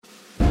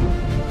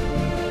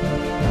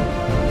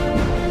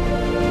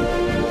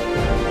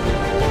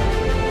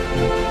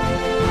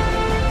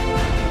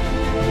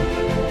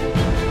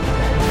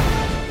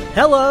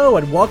Hello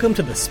and welcome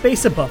to the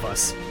Space Above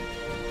Us.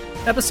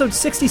 Episode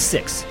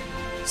 66,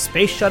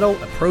 Space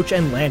Shuttle Approach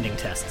and Landing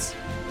Tests.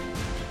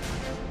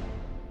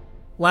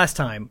 Last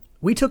time,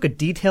 we took a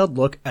detailed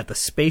look at the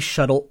Space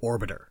Shuttle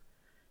orbiter.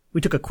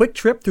 We took a quick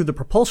trip through the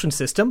propulsion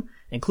system,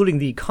 including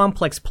the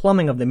complex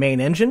plumbing of the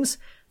main engines,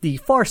 the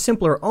far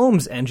simpler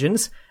OMS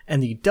engines,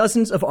 and the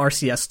dozens of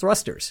RCS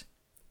thrusters.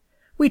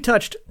 We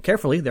touched,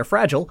 carefully, they're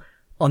fragile,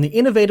 on the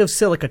innovative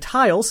silica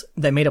tiles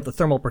that made up the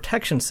thermal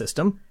protection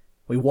system.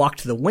 We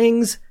walked the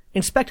wings,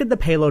 inspected the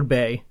payload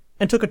bay,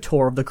 and took a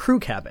tour of the crew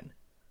cabin.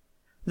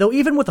 Though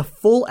even with a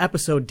full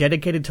episode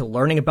dedicated to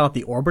learning about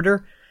the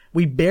orbiter,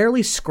 we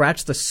barely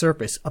scratched the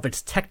surface of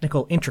its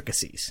technical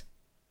intricacies.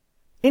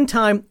 In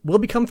time, we'll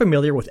become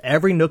familiar with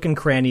every nook and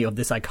cranny of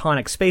this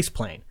iconic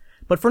spaceplane,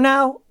 but for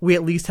now, we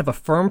at least have a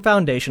firm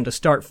foundation to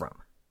start from.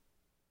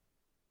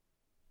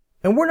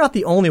 And we're not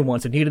the only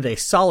ones who needed a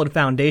solid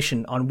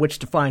foundation on which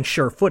to find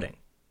sure footing.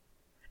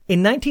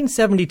 In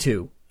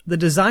 1972, the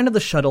design of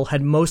the shuttle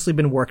had mostly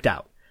been worked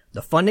out.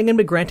 The funding had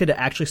been granted to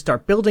actually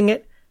start building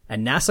it,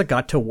 and NASA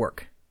got to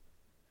work.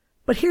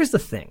 But here's the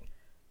thing.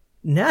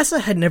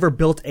 NASA had never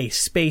built a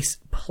space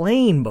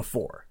plane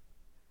before.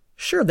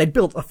 Sure, they'd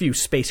built a few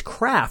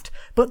spacecraft,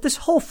 but this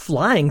whole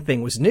flying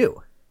thing was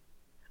new.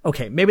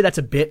 Okay, maybe that's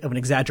a bit of an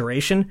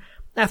exaggeration.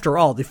 After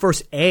all, the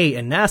first A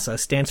in NASA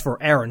stands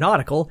for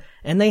aeronautical,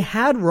 and they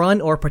had run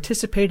or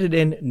participated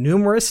in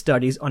numerous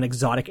studies on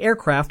exotic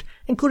aircraft,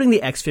 including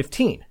the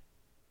X-15.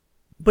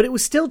 But it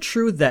was still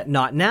true that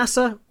not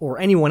NASA, or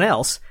anyone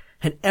else,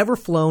 had ever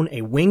flown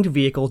a winged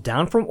vehicle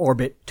down from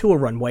orbit to a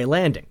runway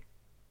landing.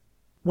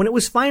 When it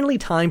was finally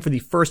time for the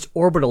first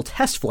orbital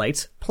test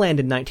flights, planned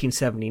in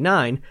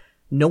 1979,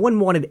 no one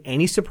wanted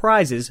any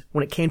surprises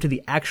when it came to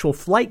the actual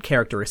flight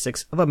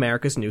characteristics of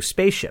America's new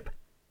spaceship.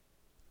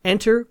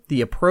 Enter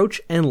the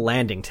approach and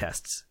landing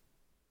tests.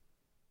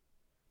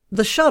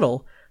 The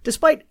shuttle,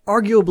 despite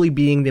arguably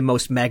being the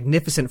most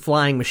magnificent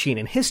flying machine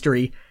in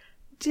history,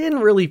 didn't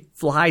really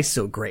fly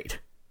so great.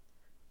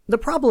 The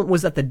problem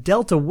was that the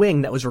delta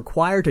wing that was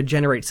required to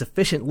generate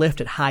sufficient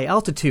lift at high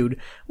altitude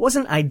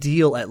wasn't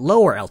ideal at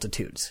lower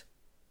altitudes.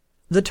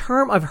 The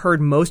term I've heard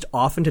most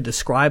often to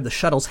describe the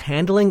shuttle's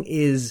handling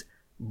is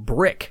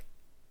brick.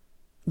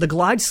 The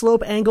glide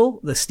slope angle,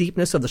 the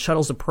steepness of the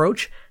shuttle's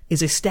approach,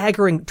 is a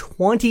staggering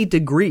 20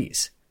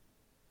 degrees.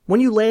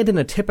 When you land in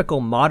a typical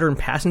modern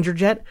passenger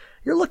jet,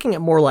 you're looking at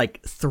more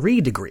like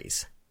 3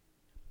 degrees.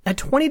 At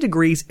 20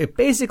 degrees, it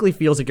basically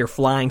feels like you're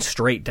flying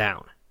straight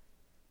down.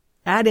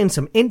 Add in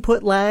some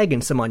input lag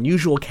and some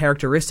unusual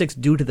characteristics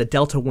due to the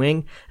delta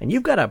wing, and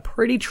you've got a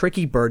pretty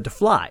tricky bird to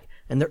fly,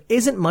 and there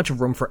isn't much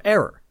room for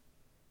error.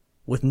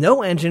 With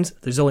no engines,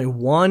 there's only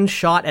one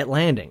shot at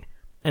landing,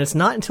 and it's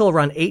not until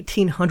around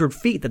 1,800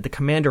 feet that the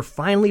commander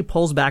finally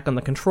pulls back on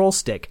the control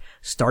stick,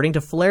 starting to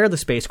flare the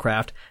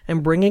spacecraft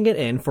and bringing it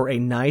in for a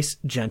nice,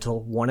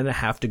 gentle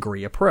 1.5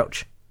 degree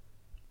approach.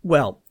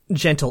 Well,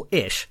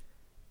 gentle-ish.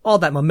 All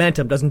that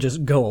momentum doesn't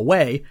just go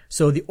away,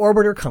 so the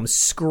orbiter comes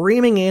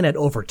screaming in at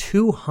over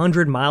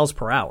 200 miles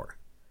per hour.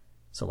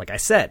 So like I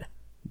said,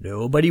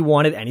 nobody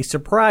wanted any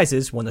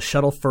surprises when the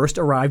shuttle first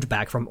arrived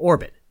back from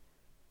orbit.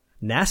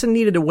 NASA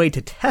needed a way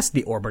to test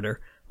the orbiter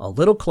a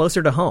little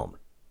closer to home.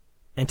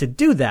 And to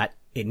do that,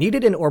 it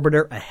needed an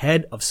orbiter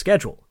ahead of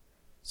schedule.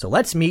 So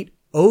let's meet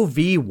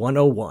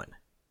OV-101.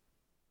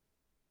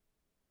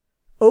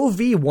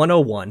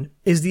 OV-101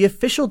 is the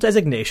official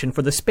designation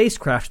for the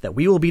spacecraft that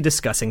we will be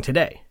discussing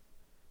today.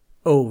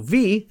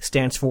 OV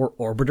stands for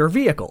Orbiter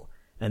Vehicle,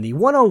 and the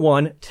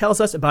 101 tells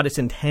us about its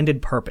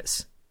intended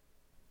purpose.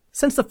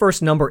 Since the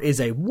first number is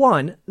a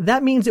 1,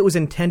 that means it was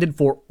intended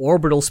for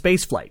orbital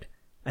spaceflight,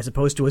 as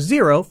opposed to a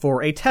 0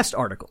 for a test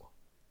article.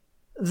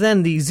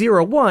 Then the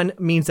 01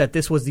 means that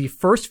this was the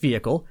first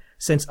vehicle,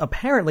 since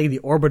apparently the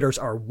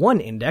orbiters are 1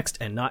 indexed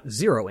and not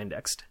 0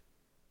 indexed.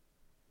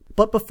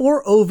 But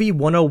before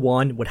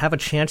OV-101 would have a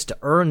chance to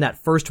earn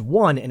that first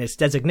 1 in its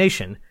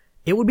designation,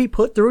 it would be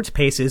put through its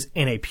paces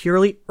in a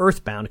purely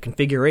Earthbound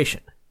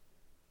configuration.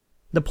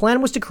 The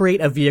plan was to create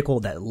a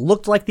vehicle that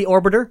looked like the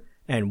orbiter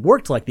and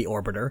worked like the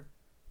orbiter,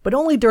 but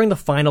only during the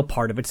final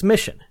part of its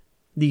mission,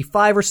 the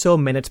 5 or so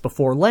minutes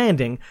before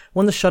landing,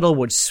 when the shuttle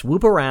would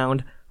swoop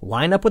around,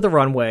 line up with the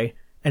runway,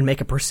 and make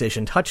a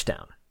precision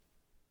touchdown.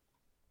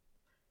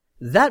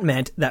 That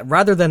meant that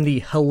rather than the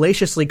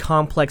hellaciously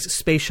complex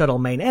Space Shuttle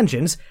main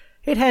engines,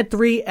 it had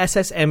 3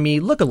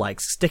 SSME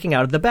lookalikes sticking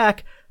out of the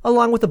back,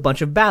 along with a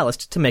bunch of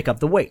ballast to make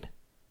up the weight.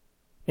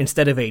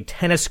 Instead of a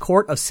tennis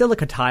court of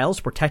silica tiles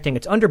protecting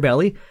its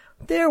underbelly,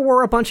 there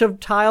were a bunch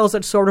of tiles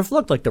that sort of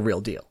looked like the real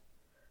deal.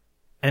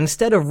 And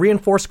instead of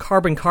reinforced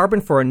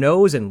carbon-carbon for a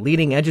nose and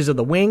leading edges of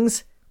the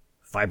wings,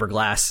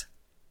 fiberglass.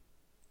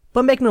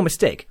 But make no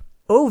mistake,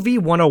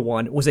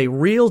 OV-101 was a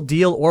real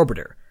deal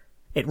orbiter.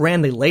 It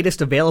ran the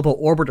latest available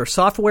orbiter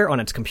software on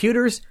its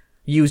computers,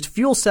 used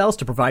fuel cells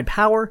to provide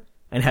power,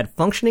 and had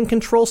functioning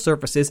control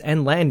surfaces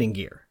and landing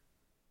gear.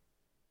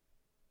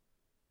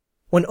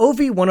 When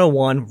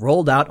OV-101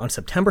 rolled out on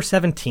September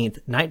 17,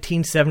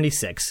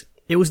 1976,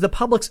 it was the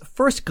public's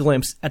first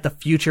glimpse at the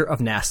future of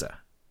NASA.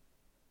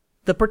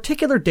 The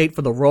particular date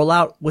for the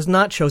rollout was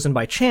not chosen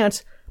by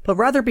chance, but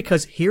rather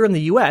because here in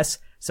the US,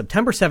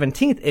 September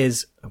 17th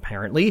is,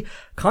 apparently,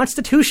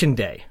 Constitution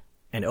Day,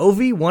 and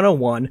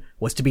OV-101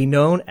 was to be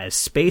known as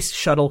Space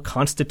Shuttle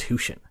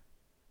Constitution.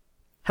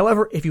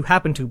 However, if you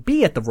happen to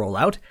be at the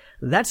rollout,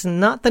 that's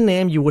not the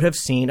name you would have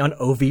seen on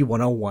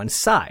OV-101's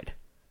side.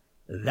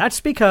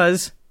 That's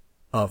because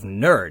of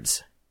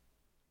nerds.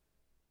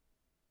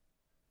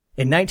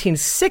 In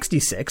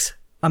 1966,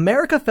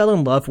 America fell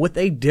in love with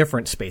a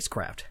different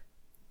spacecraft.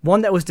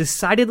 One that was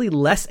decidedly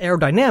less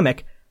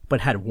aerodynamic,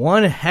 but had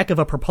one heck of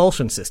a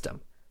propulsion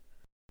system.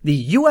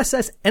 The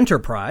USS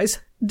Enterprise,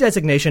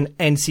 designation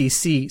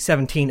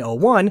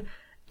NCC-1701,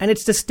 and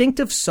its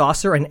distinctive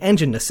saucer and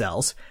engine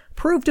nacelles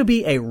proved to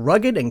be a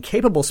rugged and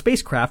capable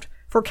spacecraft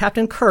for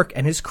Captain Kirk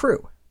and his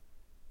crew.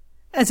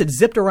 As it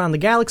zipped around the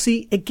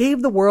galaxy, it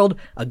gave the world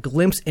a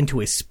glimpse into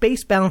a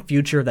space-bound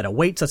future that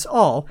awaits us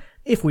all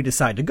if we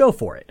decide to go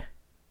for it.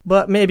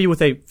 But maybe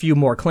with a few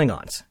more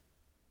Klingons.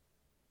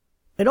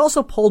 It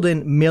also pulled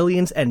in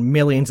millions and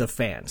millions of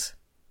fans.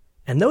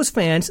 And those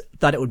fans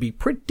thought it would be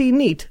pretty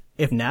neat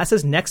if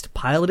NASA's next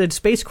piloted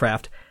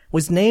spacecraft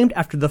was named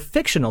after the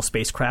fictional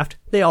spacecraft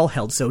they all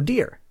held so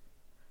dear.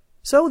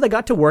 So they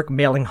got to work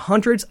mailing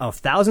hundreds of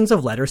thousands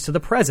of letters to the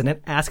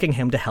president asking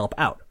him to help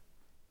out.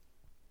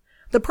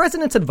 The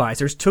president's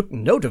advisors took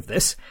note of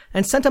this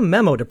and sent a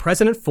memo to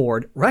President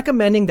Ford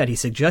recommending that he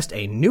suggest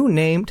a new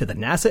name to the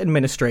NASA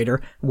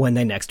administrator when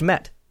they next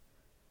met.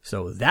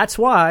 So that's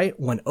why,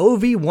 when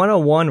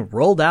OV-101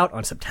 rolled out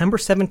on September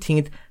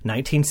 17th,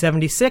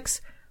 1976,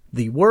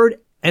 the word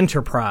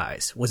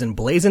Enterprise was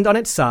emblazoned on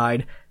its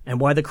side, and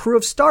why the crew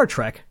of Star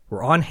Trek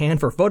were on hand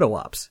for photo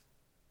ops.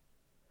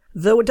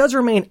 Though it does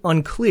remain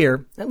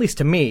unclear, at least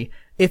to me,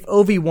 if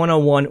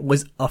OV-101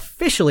 was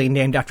officially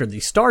named after the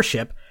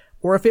starship,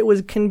 or if it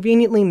was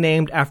conveniently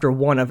named after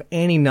one of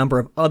any number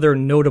of other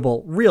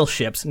notable real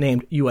ships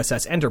named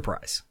USS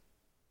Enterprise.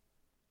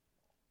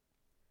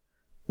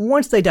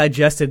 Once they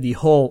digested the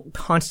whole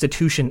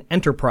Constitution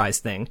Enterprise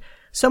thing,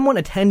 someone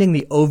attending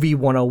the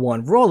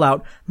OV-101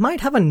 rollout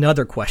might have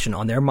another question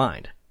on their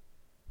mind.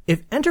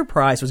 If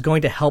Enterprise was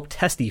going to help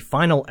test the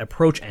final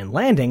approach and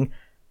landing,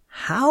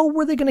 how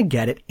were they going to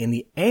get it in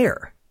the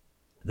air?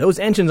 Those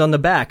engines on the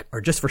back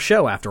are just for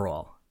show after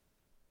all.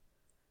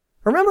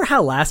 Remember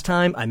how last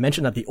time I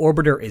mentioned that the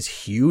orbiter is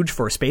huge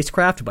for a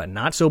spacecraft but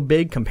not so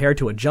big compared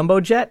to a jumbo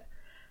jet?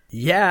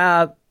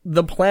 Yeah,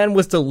 the plan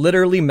was to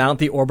literally mount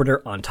the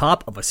orbiter on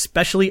top of a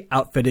specially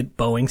outfitted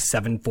Boeing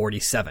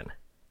 747.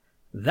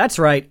 That's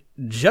right,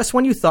 just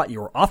when you thought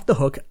you were off the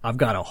hook, I've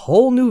got a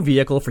whole new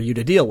vehicle for you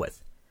to deal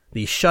with.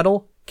 The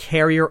Shuttle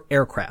Carrier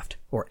Aircraft,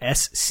 or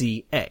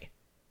SCA.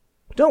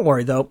 Don't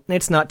worry though,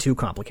 it's not too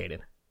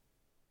complicated.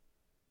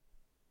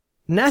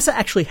 NASA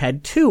actually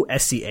had two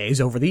SCAs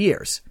over the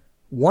years.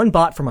 One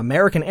bought from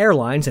American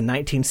Airlines in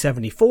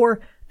 1974,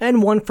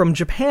 and one from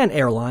Japan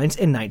Airlines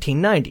in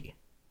 1990.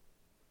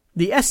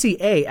 The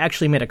SCA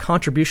actually made a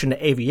contribution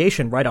to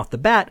aviation right off the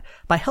bat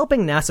by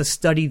helping NASA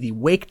study the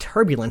wake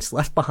turbulence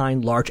left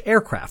behind large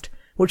aircraft,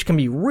 which can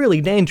be really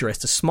dangerous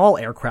to small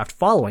aircraft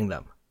following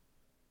them.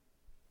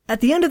 At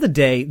the end of the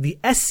day, the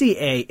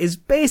SCA is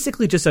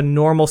basically just a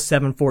normal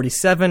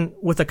 747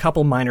 with a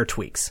couple minor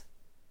tweaks.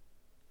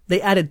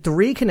 They added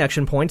 3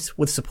 connection points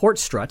with support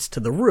struts to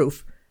the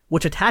roof,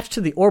 which attached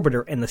to the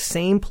orbiter in the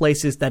same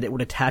places that it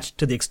would attach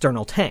to the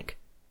external tank.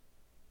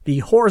 The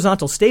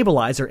horizontal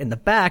stabilizer in the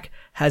back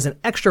has an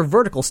extra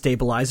vertical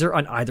stabilizer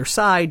on either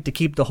side to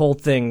keep the whole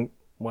thing,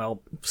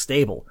 well,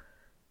 stable.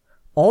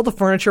 All the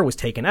furniture was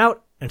taken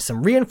out, and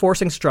some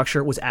reinforcing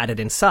structure was added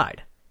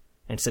inside.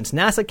 And since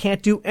NASA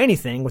can't do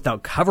anything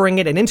without covering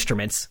it in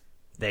instruments,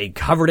 they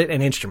covered it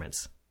in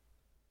instruments.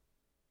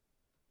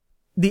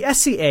 The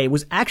SCA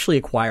was actually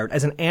acquired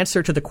as an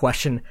answer to the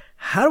question,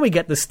 how do we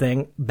get this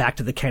thing back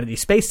to the Kennedy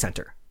Space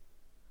Center?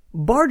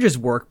 Barges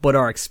work but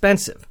are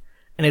expensive,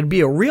 and it'd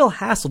be a real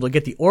hassle to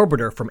get the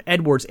orbiter from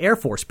Edwards Air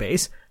Force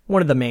Base,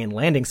 one of the main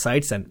landing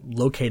sites and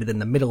located in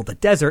the middle of the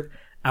desert,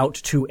 out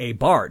to a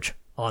barge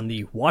on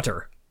the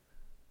water.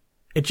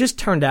 It just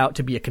turned out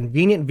to be a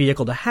convenient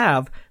vehicle to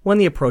have when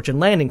the approach and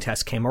landing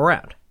tests came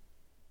around.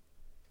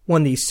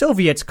 When the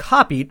Soviets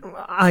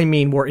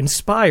were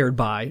inspired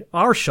by,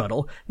 our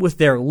shuttle with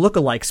their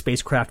look-alike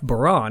spacecraft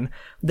Buran,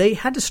 they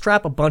had to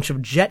strap a bunch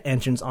of jet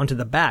engines onto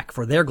the back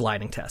for their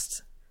gliding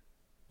tests.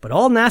 But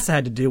all NASA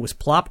had to do was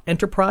plop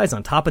Enterprise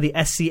on top of the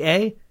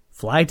SCA,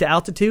 fly to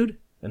altitude,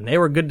 and they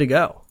were good to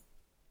go.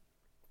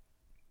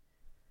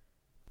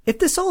 If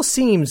this all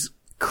seems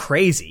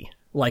crazy,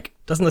 like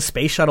doesn't the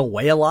space shuttle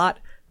weigh a lot?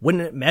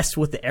 Wouldn't it mess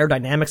with the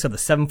aerodynamics of the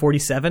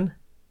 747?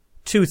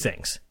 2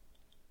 things.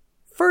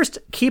 First,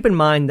 keep in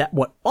mind that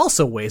what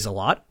also weighs a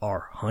lot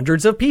are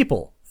hundreds of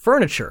people,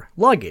 furniture,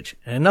 luggage,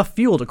 and enough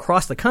fuel to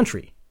cross the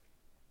country.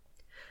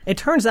 It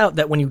turns out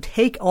that when you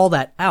take all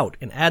that out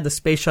and add the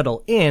space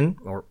shuttle in,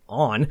 or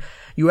on,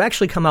 you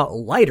actually come out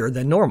lighter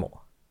than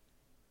normal.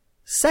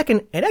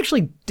 Second, it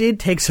actually did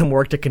take some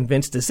work to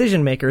convince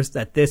decision makers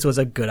that this was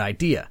a good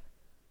idea.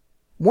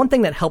 One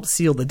thing that helped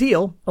seal the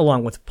deal,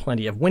 along with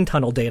plenty of wind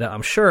tunnel data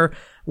I'm sure,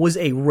 was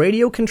a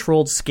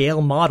radio-controlled scale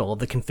model of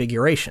the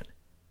configuration.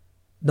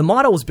 The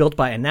model was built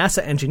by a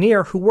NASA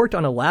engineer who worked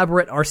on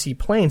elaborate RC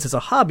planes as a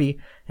hobby,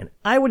 and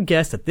I would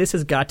guess that this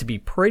has got to be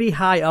pretty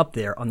high up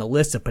there on the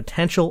list of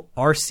potential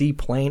RC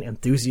plane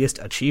enthusiast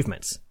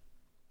achievements.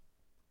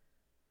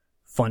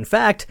 Fun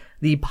fact,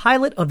 the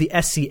pilot of the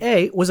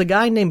SCA was a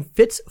guy named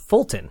Fitz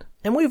Fulton,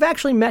 and we've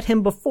actually met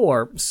him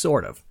before,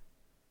 sort of.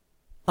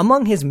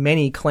 Among his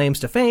many claims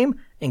to fame,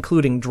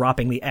 including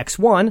dropping the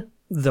X-1,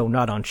 though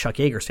not on Chuck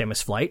Yeager's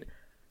famous flight,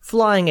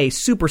 flying a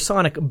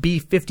supersonic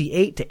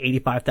B-58 to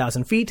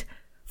 85,000 feet,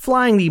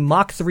 flying the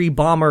Mach 3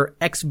 bomber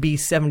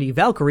XB-70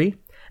 Valkyrie,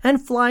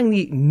 and flying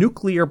the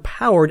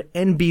nuclear-powered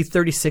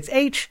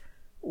NB-36H,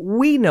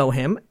 we know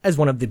him as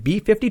one of the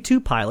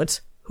B-52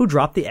 pilots who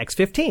dropped the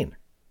X-15.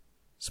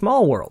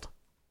 Small world.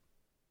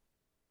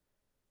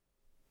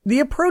 The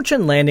approach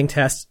and landing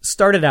tests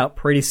started out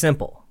pretty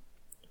simple.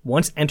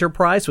 Once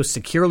Enterprise was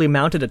securely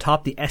mounted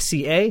atop the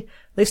SCA,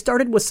 they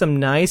started with some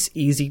nice,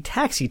 easy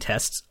taxi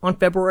tests on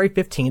February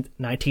 15,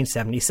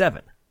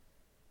 1977.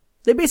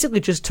 They basically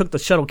just took the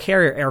shuttle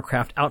carrier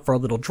aircraft out for a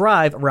little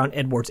drive around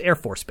Edwards Air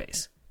Force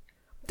Base.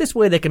 This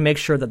way they could make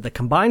sure that the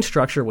combined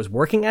structure was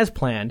working as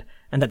planned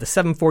and that the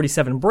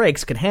 747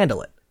 brakes could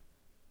handle it.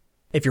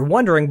 If you're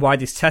wondering why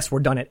these tests were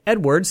done at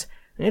Edwards,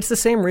 it's the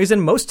same reason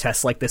most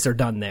tests like this are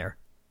done there.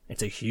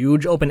 It's a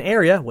huge open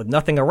area with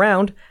nothing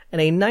around and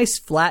a nice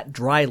flat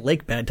dry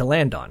lake bed to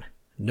land on.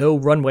 No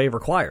runway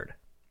required.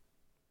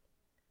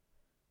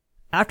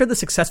 After the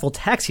successful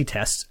taxi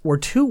tests were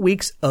 2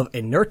 weeks of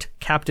inert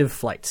captive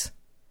flights.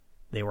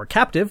 They were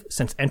captive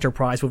since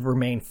Enterprise would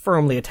remain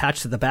firmly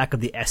attached to the back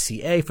of the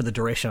SCA for the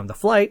duration of the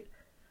flight,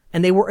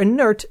 and they were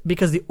inert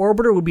because the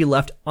orbiter would be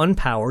left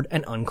unpowered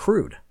and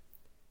uncrewed.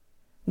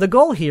 The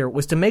goal here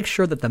was to make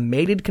sure that the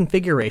mated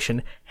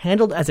configuration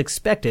handled as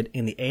expected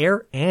in the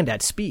air and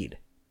at speed.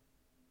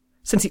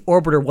 Since the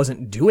orbiter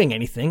wasn't doing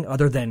anything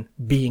other than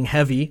being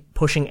heavy,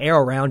 pushing air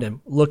around, and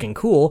looking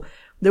cool,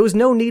 there was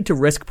no need to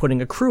risk putting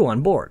a crew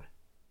on board.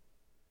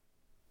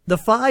 The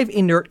 5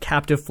 inert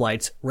captive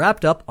flights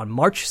wrapped up on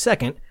March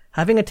 2nd,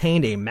 having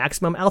attained a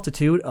maximum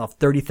altitude of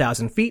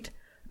 30,000 feet,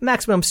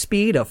 maximum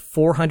speed of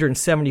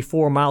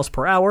 474 miles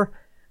per hour,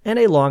 and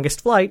a longest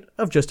flight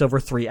of just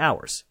over 3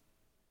 hours.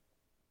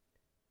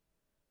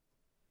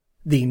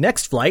 The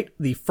next flight,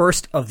 the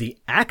first of the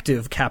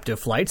active captive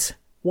flights,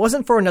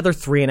 wasn't for another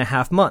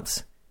 3.5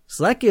 months,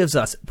 so that gives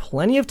us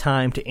plenty of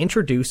time to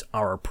introduce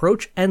our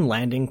approach and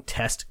landing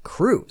test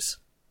crews.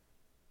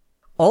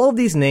 All of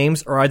these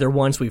names are either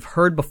ones we've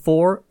heard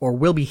before or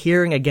will be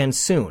hearing again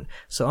soon,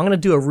 so I'm going to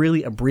do a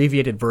really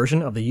abbreviated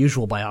version of the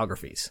usual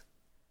biographies.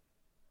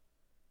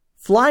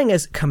 Flying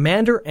as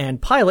commander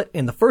and pilot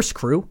in the first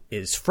crew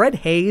is Fred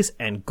Hayes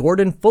and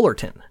Gordon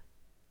Fullerton.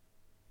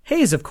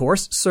 Hayes, of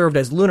course, served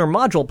as lunar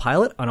module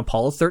pilot on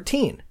Apollo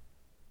 13.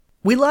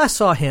 We last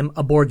saw him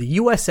aboard the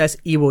USS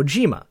Iwo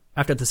Jima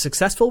after the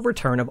successful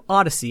return of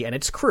Odyssey and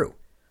its crew,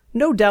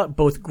 no doubt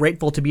both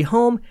grateful to be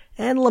home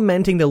and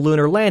lamenting the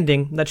lunar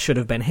landing that should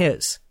have been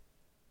his.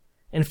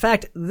 In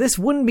fact, this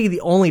wouldn't be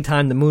the only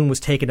time the moon was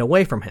taken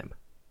away from him.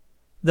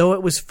 Though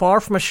it was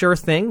far from a sure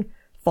thing,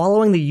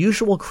 following the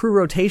usual crew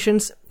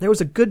rotations, there was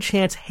a good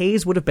chance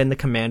Hayes would have been the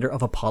commander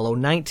of Apollo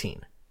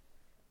 19.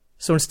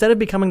 So instead of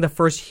becoming the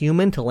first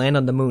human to land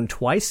on the moon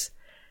twice,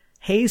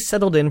 Hayes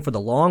settled in for the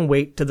long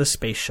wait to the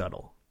Space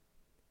Shuttle.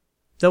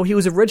 Though he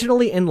was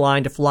originally in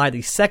line to fly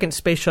the second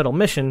Space Shuttle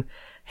mission,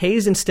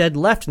 Hayes instead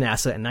left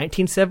NASA in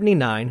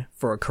 1979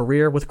 for a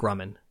career with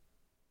Grumman.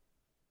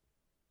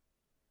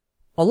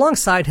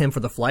 Alongside him for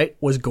the flight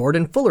was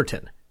Gordon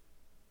Fullerton.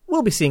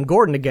 We'll be seeing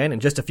Gordon again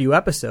in just a few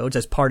episodes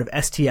as part of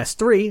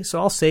STS-3, so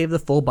I'll save the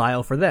full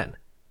bio for then.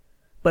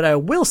 But I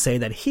will say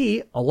that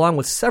he, along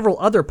with several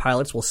other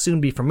pilots we'll soon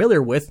be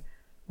familiar with,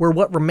 were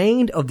what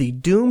remained of the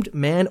doomed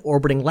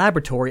man-orbiting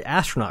laboratory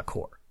astronaut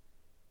corps.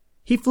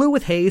 He flew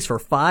with Hayes for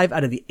 5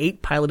 out of the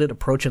 8 piloted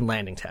approach and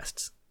landing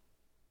tests.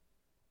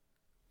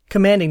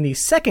 Commanding the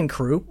second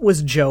crew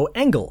was Joe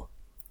Engle.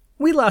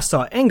 We last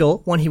saw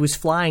Engle when he was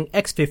flying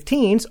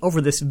X-15s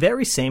over this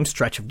very same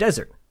stretch of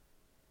desert.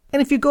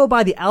 And if you go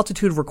by the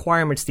altitude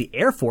requirements the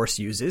Air Force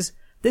uses,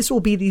 this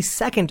will be the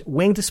second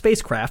winged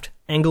spacecraft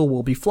Engle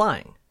will be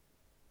flying.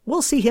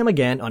 We'll see him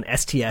again on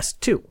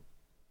STS-2.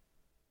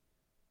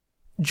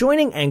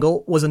 Joining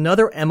Engle was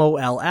another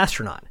MOL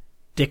astronaut,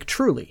 Dick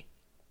Truly.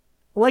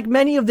 Like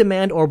many of the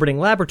manned-orbiting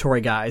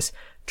laboratory guys,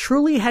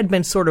 Truly had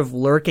been sort of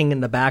lurking in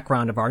the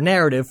background of our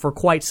narrative for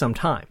quite some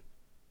time.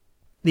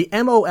 The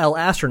MOL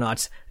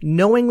astronauts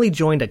knowingly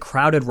joined a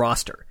crowded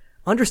roster,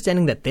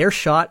 understanding that their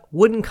shot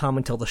wouldn't come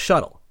until the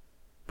shuttle.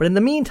 But in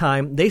the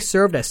meantime, they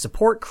served as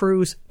support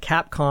crews,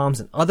 Capcoms,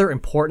 and other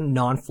important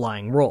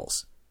non-flying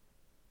roles.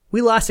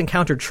 We last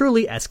encountered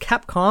Truly as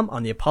Capcom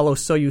on the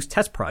Apollo-Soyuz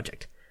test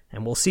project,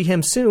 and we'll see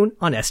him soon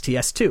on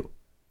STS-2.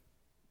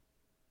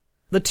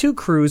 The 2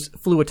 crews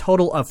flew a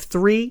total of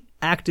 3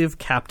 active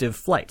captive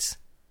flights.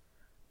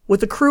 With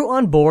the crew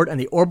on board and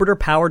the orbiter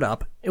powered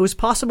up, it was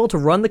possible to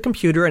run the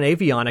computer and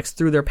avionics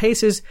through their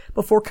paces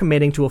before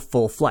committing to a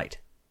full flight.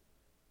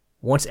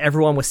 Once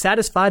everyone was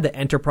satisfied that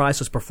Enterprise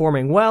was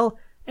performing well,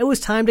 it was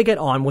time to get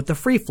on with the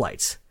free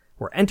flights,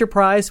 where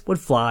Enterprise would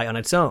fly on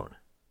its own.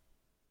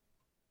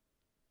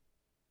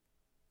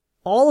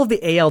 All of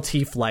the ALT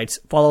flights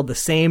followed the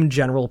same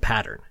general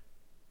pattern.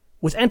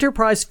 With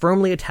Enterprise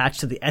firmly attached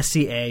to the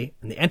SCA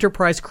and the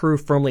Enterprise crew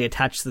firmly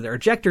attached to their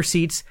ejector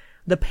seats,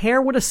 the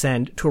pair would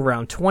ascend to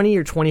around 20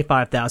 or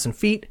 25,000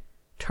 feet,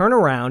 turn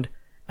around,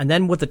 and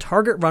then with the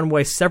target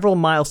runway several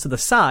miles to the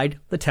side,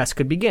 the test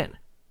could begin.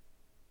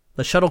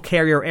 The shuttle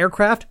carrier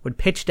aircraft would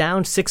pitch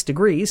down 6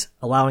 degrees,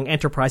 allowing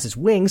Enterprise's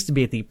wings to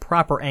be at the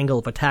proper angle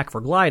of attack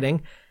for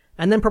gliding,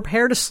 and then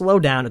prepare to slow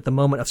down at the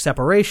moment of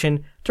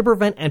separation to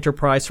prevent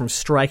Enterprise from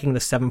striking the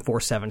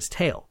 747's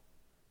tail.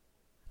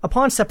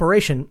 Upon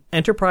separation,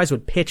 Enterprise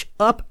would pitch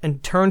up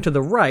and turn to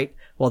the right,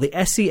 while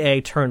the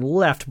SCA turned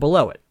left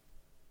below it.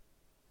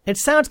 It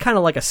sounds kind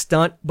of like a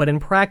stunt, but in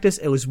practice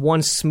it was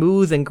one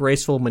smooth and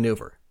graceful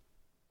maneuver.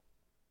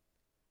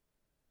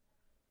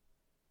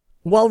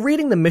 While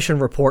reading the mission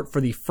report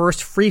for the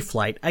first free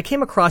flight, I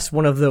came across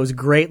one of those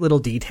great little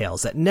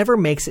details that never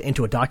makes it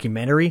into a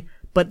documentary,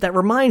 but that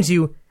reminds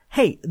you,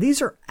 hey,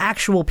 these are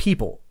actual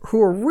people who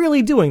are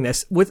really doing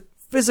this with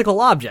physical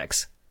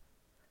objects.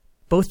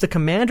 Both the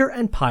commander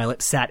and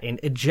pilot sat in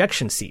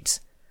ejection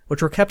seats,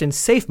 which were kept in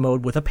safe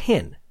mode with a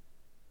pin.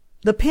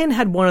 The pin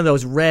had one of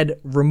those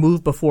red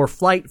remove before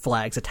flight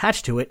flags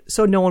attached to it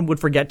so no one would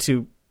forget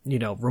to,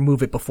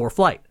 remove it before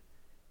flight.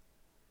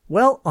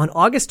 Well, on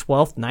August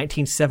 12,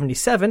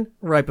 1977,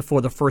 right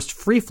before the first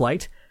free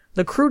flight,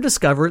 the crew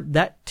discovered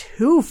that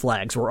 2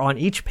 flags were on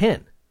each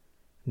pin.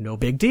 No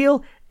big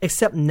deal,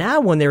 except now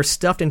when they were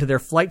stuffed into their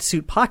flight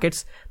suit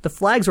pockets, the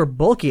flags were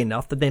bulky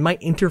enough that they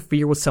might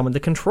interfere with some of the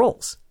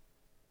controls.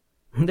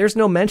 There's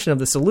no mention of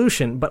the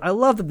solution, but I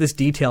love that this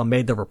detail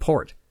made the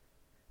report.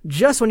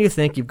 Just when you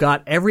think you've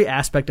got every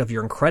aspect of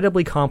your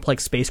incredibly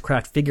complex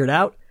spacecraft figured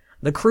out,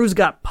 the crew's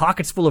got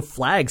pockets full of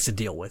flags to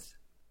deal with.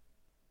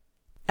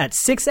 At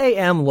 6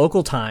 a.m.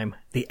 local time,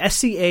 the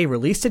SCA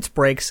released its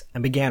brakes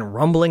and began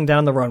rumbling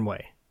down the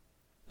runway.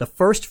 The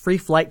first free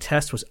flight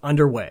test was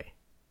underway.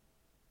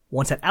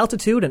 Once at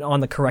altitude and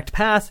on the correct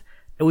path,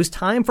 it was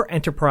time for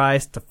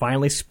Enterprise to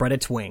finally spread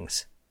its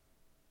wings.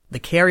 The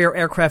carrier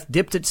aircraft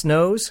dipped its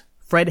nose,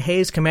 Fred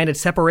Hayes commanded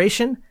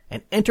separation,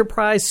 and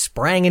Enterprise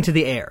sprang into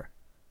the air.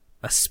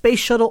 A Space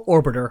Shuttle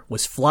orbiter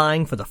was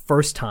flying for the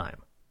first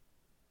time.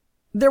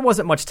 There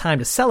wasn't much time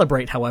to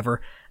celebrate,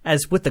 however,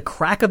 as with the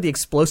crack of the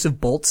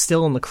explosive bolt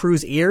still in the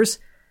crew's ears,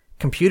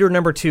 computer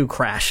number 2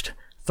 crashed,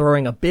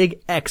 throwing a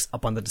big X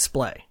up on the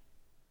display.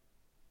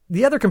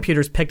 The other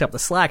computers picked up the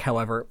slack,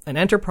 however, and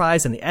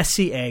Enterprise and the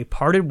SCA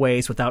parted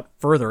ways without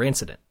further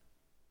incident.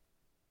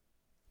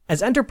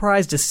 As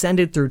Enterprise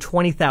descended through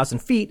 20,000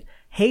 feet,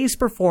 Hayes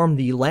performed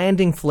the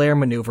landing flare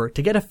maneuver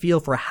to get a feel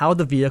for how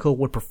the vehicle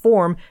would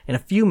perform in a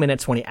few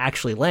minutes when he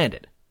actually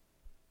landed.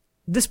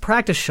 This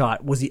practice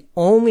shot was the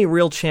only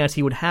real chance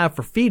he would have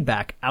for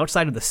feedback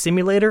outside of the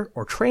simulator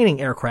or training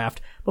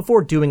aircraft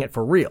before doing it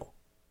for real.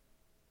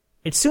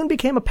 It soon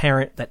became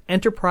apparent that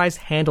Enterprise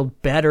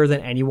handled better than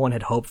anyone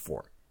had hoped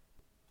for.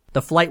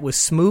 The flight was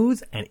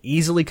smooth and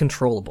easily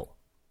controllable.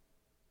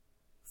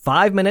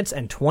 5 minutes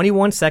and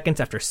 21 seconds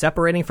after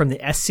separating from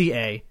the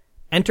SCA,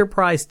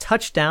 Enterprise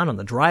touched down on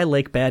the dry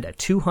lake bed at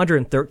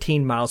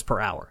 213 miles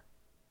per hour.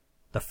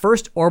 The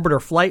first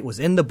orbiter flight was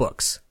in the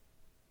books,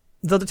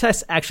 though the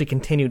tests actually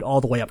continued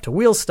all the way up to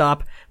wheel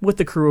stop, with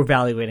the crew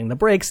evaluating the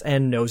brakes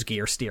and nose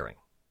gear steering.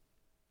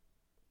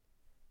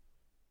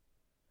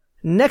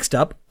 Next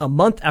up, a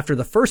month after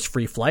the first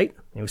free flight,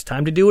 it was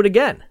time to do it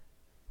again.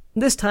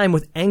 This time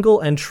with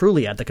Engel and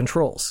Truly at the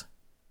controls.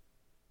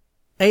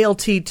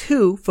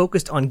 ALT-2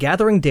 focused on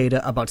gathering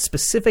data about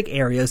specific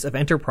areas of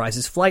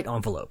Enterprise's flight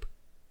envelope.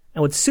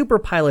 And with super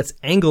pilots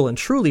Engel and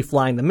Truly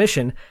flying the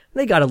mission,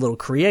 they got a little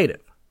creative.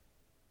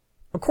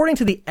 According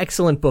to the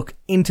excellent book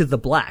Into the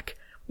Black,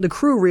 the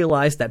crew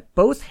realized that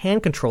both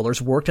hand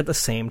controllers worked at the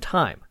same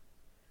time.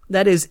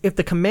 That is, if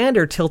the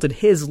commander tilted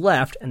his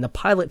left and the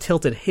pilot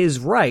tilted his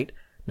right,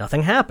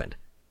 nothing happened.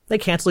 They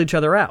canceled each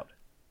other out.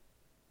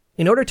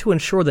 In order to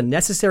ensure the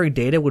necessary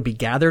data would be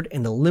gathered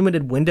in the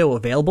limited window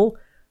available,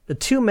 the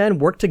two men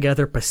worked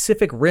together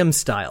Pacific Rim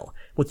style,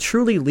 with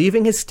Truly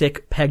leaving his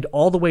stick pegged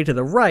all the way to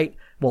the right,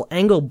 while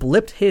Engel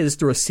blipped his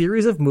through a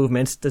series of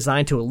movements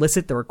designed to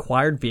elicit the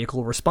required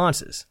vehicle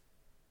responses.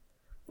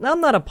 Now,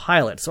 I'm not a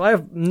pilot, so I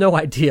have no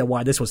idea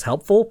why this was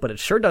helpful, but it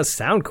sure does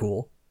sound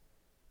cool.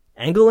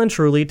 Engel and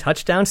Truly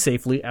touched down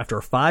safely after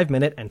a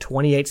 5-minute and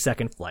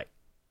 28-second flight.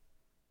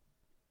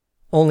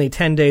 Only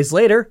 10 days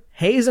later,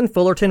 Hayes and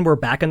Fullerton were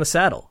back in the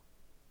saddle.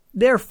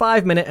 Their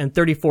 5-minute and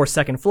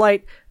 34-second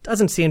flight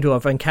doesn't seem to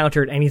have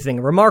encountered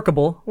anything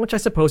remarkable, which I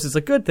suppose is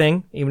a good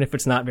thing, even if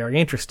it's not very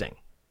interesting.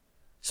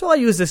 So I'll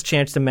use this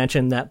chance to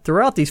mention that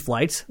throughout these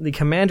flights, the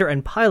commander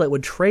and pilot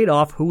would trade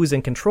off who was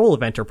in control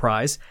of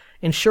Enterprise,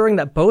 ensuring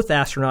that both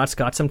astronauts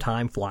got some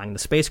time flying the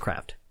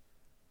spacecraft.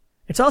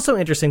 It's also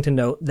interesting to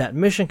note that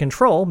Mission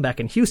Control, back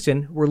in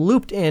Houston, were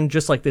looped in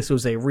just like this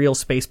was a real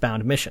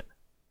spacebound mission.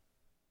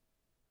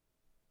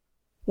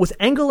 With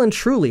Engel and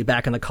Truly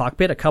back in the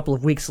cockpit a couple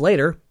of weeks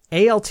later,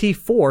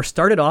 ALT-4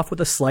 started off with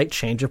a slight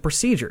change of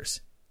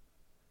procedures.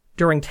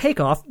 During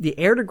takeoff, the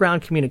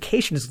air-to-ground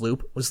communications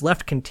loop was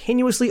left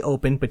continuously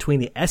open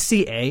between the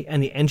SCA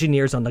and the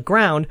engineers on the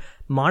ground,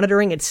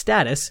 monitoring its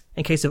status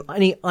in case of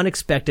any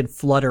unexpected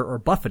flutter or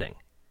buffeting.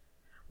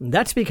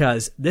 That's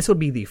because this would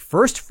be the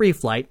first free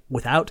flight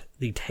without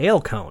the tail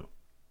cone.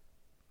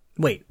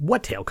 Wait,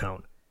 what tail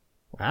cone?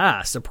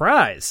 Ah,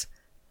 surprise!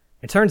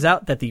 It turns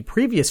out that the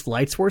previous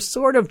flights were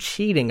sort of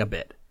cheating a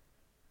bit.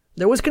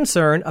 There was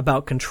concern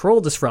about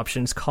control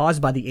disruptions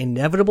caused by the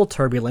inevitable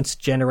turbulence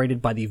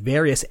generated by the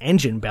various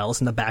engine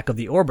bells in the back of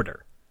the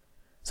orbiter.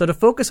 So to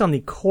focus on the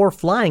core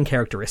flying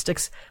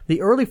characteristics,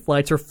 the early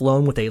flights were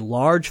flown with a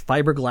large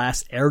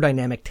fiberglass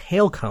aerodynamic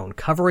tail cone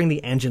covering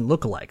the engine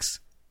lookalikes.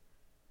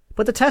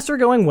 But the tests were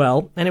going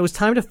well, and it was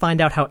time to find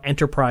out how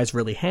Enterprise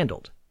really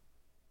handled.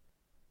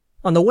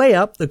 On the way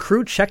up, the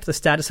crew checked the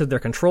status of their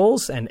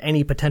controls and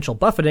any potential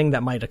buffeting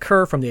that might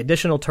occur from the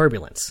additional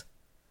turbulence.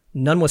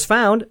 None was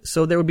found,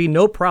 so there would be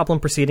no problem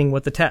proceeding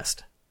with the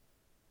test.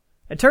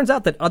 It turns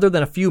out that other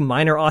than a few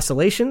minor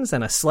oscillations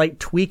and a slight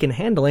tweak in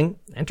handling,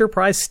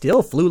 Enterprise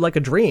still flew like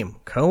a dream,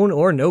 cone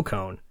or no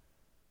cone.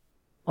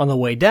 On the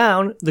way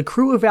down, the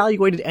crew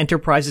evaluated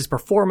Enterprise's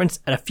performance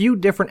at a few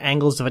different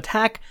angles of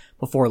attack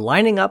before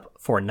lining up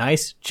for a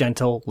nice,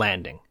 gentle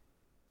landing.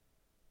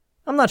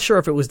 I'm not sure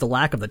if it was the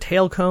lack of the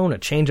tail cone, a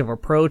change of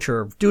approach,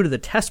 or due to the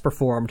test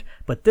performed,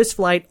 but this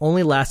flight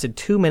only lasted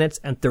 2 minutes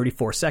and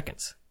 34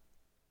 seconds.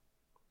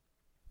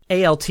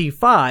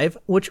 ALT-5,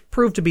 which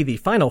proved to be the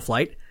final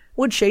flight,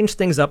 would change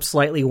things up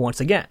slightly once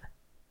again.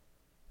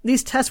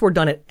 These tests were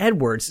done at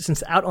Edwards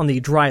since out on the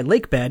dry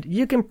lake bed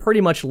you can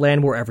pretty much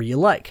land wherever you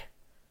like.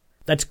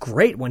 That's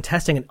great when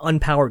testing an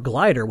unpowered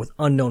glider with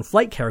unknown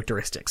flight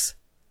characteristics.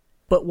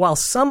 But while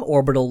some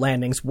orbital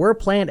landings were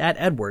planned at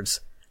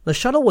Edwards, the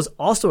shuttle was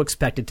also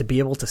expected to be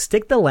able to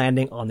stick the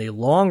landing on the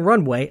long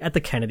runway at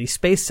the Kennedy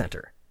Space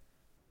Center.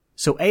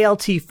 So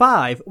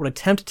ALT-5 would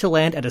attempt to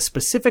land at a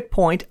specific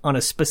point on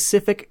a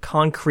specific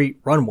concrete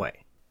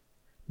runway.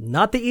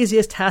 Not the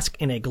easiest task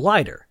in a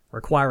glider,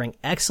 requiring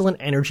excellent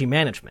energy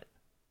management.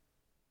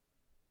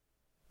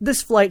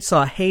 This flight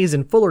saw Hayes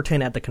and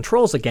Fullerton at the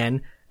controls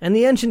again, and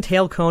the engine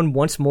tail cone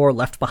once more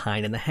left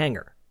behind in the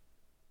hangar.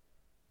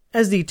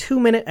 As the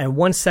 2-minute and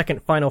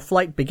 1-second final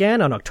flight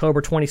began on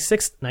October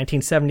 26,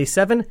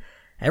 1977,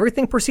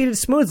 everything proceeded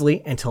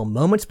smoothly until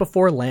moments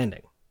before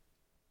landing.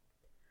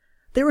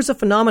 There is a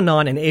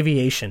phenomenon in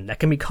aviation that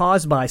can be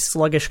caused by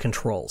sluggish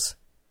controls.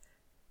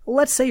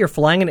 Let's say you're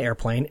flying an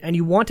airplane and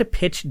you want to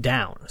pitch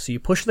down, so you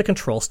push the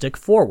control stick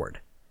forward.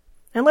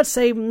 And let's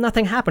say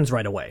nothing happens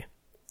right away.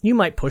 You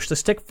might push the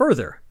stick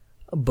further.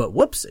 But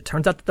whoops, it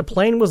turns out that the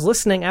plane was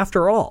listening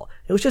after all.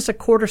 It was just a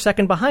quarter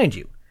second behind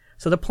you.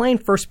 So the plane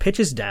first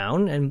pitches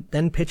down and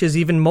then pitches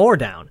even more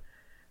down.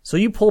 So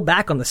you pull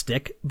back on the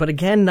stick, but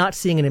again not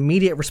seeing an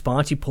immediate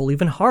response, you pull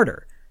even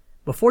harder.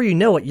 Before you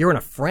know it, you're in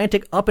a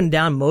frantic up and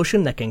down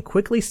motion that can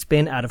quickly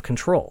spin out of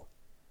control.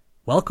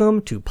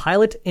 Welcome to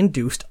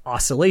pilot-induced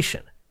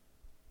oscillation.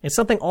 It's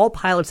something all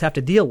pilots have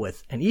to deal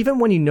with, and even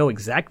when you know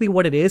exactly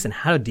what it is and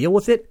how to deal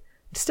with it,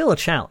 it's still a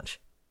challenge.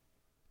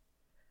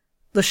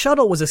 The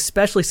shuttle was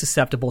especially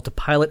susceptible to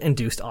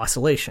pilot-induced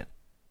oscillation.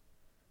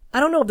 I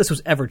don't know if this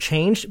was ever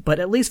changed, but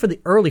at least for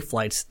the early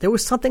flights, there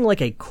was something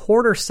like a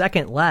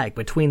quarter-second lag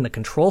between the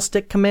control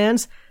stick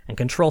commands and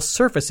control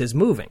surfaces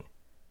moving.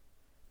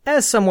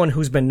 As someone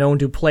who's been known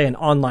to play an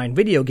online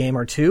video game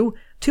or two,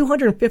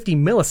 250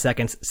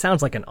 milliseconds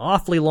sounds like an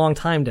awfully long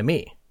time to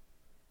me.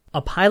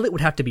 A pilot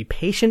would have to be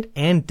patient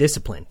and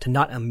disciplined to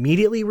not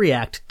immediately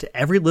react to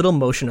every little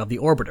motion of the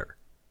orbiter.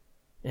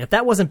 And if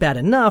that wasn't bad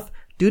enough,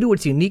 due to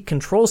its unique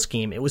control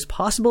scheme, it was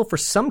possible for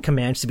some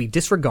commands to be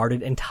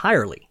disregarded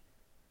entirely.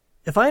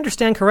 If I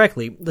understand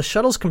correctly, the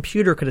shuttle's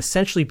computer could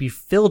essentially be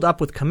filled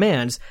up with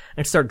commands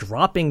and start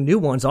dropping new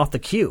ones off the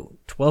queue,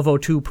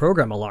 1202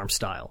 program alarm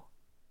style.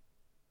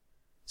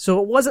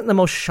 So it wasn't the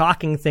most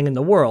shocking thing in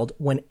the world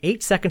when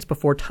 8 seconds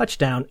before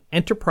touchdown,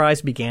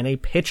 Enterprise began a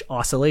pitch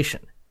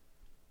oscillation.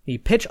 The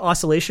pitch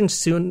oscillation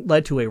soon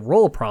led to a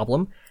roll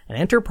problem, and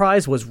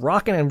Enterprise was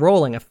rocking and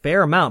rolling a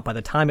fair amount by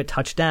the time it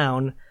touched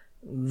down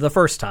the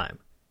first time.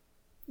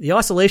 The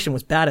oscillation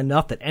was bad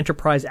enough that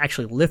Enterprise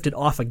actually lifted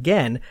off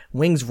again,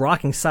 wings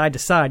rocking side to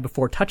side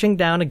before touching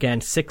down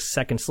again 6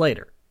 seconds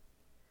later.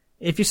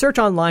 If you search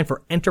online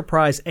for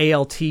Enterprise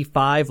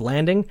ALT-5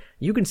 landing,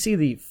 you can see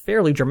the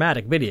fairly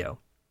dramatic video.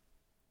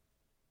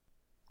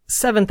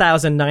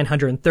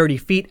 7,930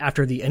 feet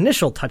after the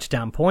initial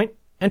touchdown point,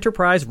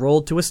 Enterprise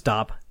rolled to a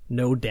stop,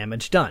 no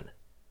damage done.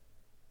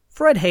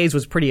 Fred Hayes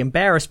was pretty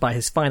embarrassed by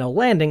his final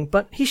landing,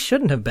 but he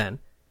shouldn't have been.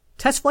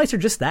 Test flights are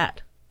just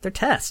that. They're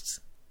tests.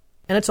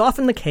 And it's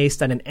often the case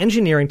that an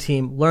engineering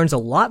team learns a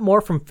lot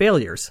more from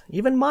failures,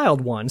 even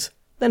mild ones,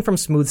 than from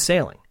smooth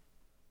sailing.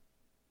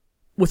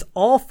 With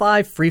all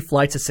 5 free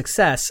flights a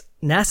success,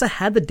 NASA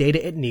had the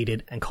data it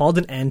needed and called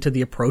an end to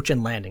the approach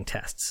and landing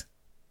tests.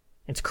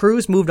 Its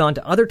crews moved on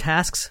to other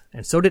tasks,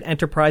 and so did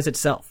Enterprise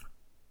itself.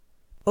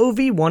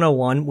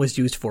 OV-101 was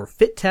used for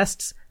fit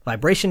tests,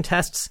 vibration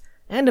tests,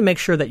 and to make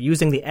sure that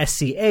using the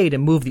SCA to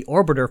move the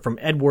orbiter from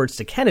Edwards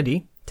to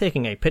Kennedy,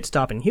 taking a pit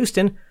stop in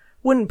Houston,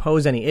 wouldn't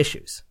pose any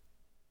issues.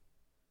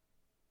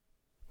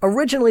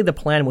 Originally, the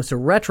plan was to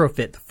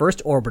retrofit the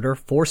first orbiter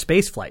for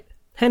spaceflight,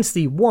 hence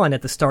the 1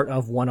 at the start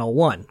of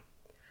 101.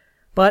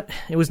 But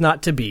it was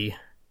not to be.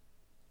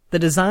 The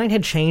design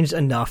had changed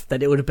enough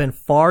that it would have been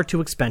far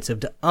too expensive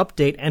to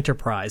update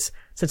Enterprise,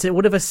 since it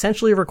would have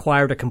essentially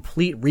required a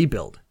complete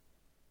rebuild.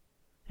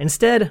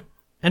 Instead,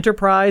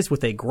 Enterprise,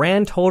 with a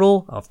grand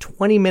total of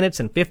 20 minutes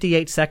and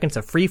 58 seconds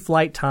of free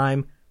flight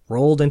time,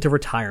 rolled into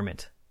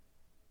retirement.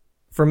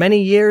 For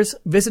many years,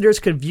 visitors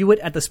could view it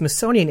at the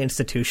Smithsonian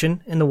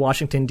Institution in the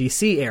Washington,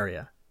 D.C.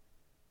 area.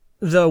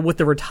 Though with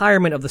the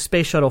retirement of the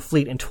Space Shuttle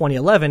fleet in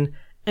 2011,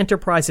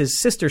 Enterprise's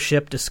sister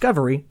ship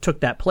Discovery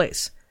took that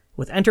place,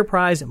 with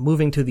Enterprise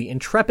moving to the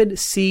Intrepid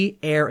Sea,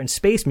 Air, and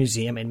Space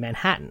Museum in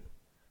Manhattan.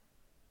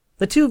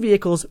 The two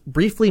vehicles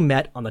briefly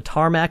met on the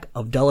tarmac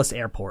of Dulles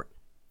Airport.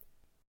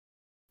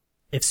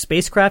 If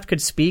spacecraft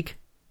could speak,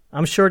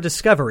 I'm sure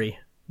Discovery,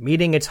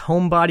 meeting its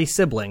homebody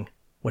sibling,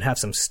 would have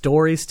some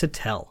stories to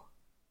tell.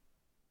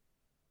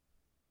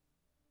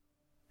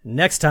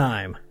 Next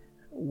time,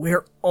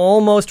 we're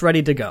almost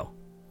ready to go.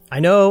 I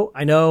know,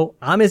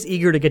 I'm as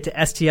eager to get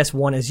to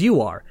STS-1 as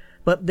you are,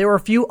 but there are a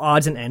few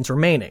odds and ends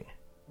remaining.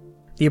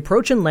 The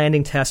approach and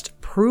landing test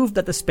proved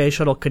that the space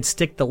shuttle could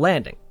stick the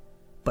landing,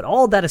 but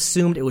all that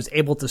assumed it was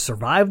able to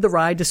survive the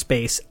ride to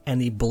space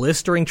and the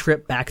blistering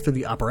trip back through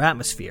the upper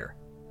atmosphere.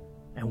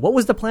 And what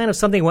was the plan if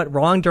something went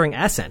wrong during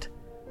ascent?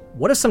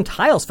 What if some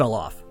tiles fell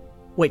off?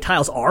 Wait,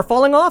 tiles are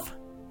falling off?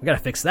 We gotta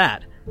fix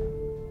that.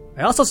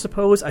 I also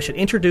suppose I should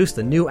introduce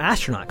the new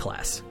astronaut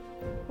class.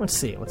 Let's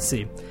see.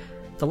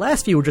 The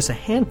last few were just a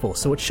handful,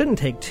 so it shouldn't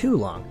take too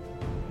long.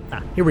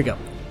 Here we go.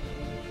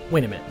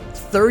 Wait a minute.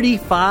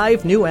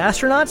 35 new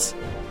astronauts?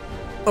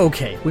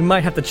 Okay, we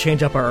might have to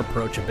change up our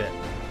approach a bit.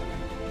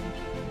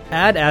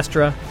 Ad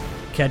Astra.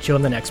 Catch you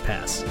on the next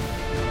pass.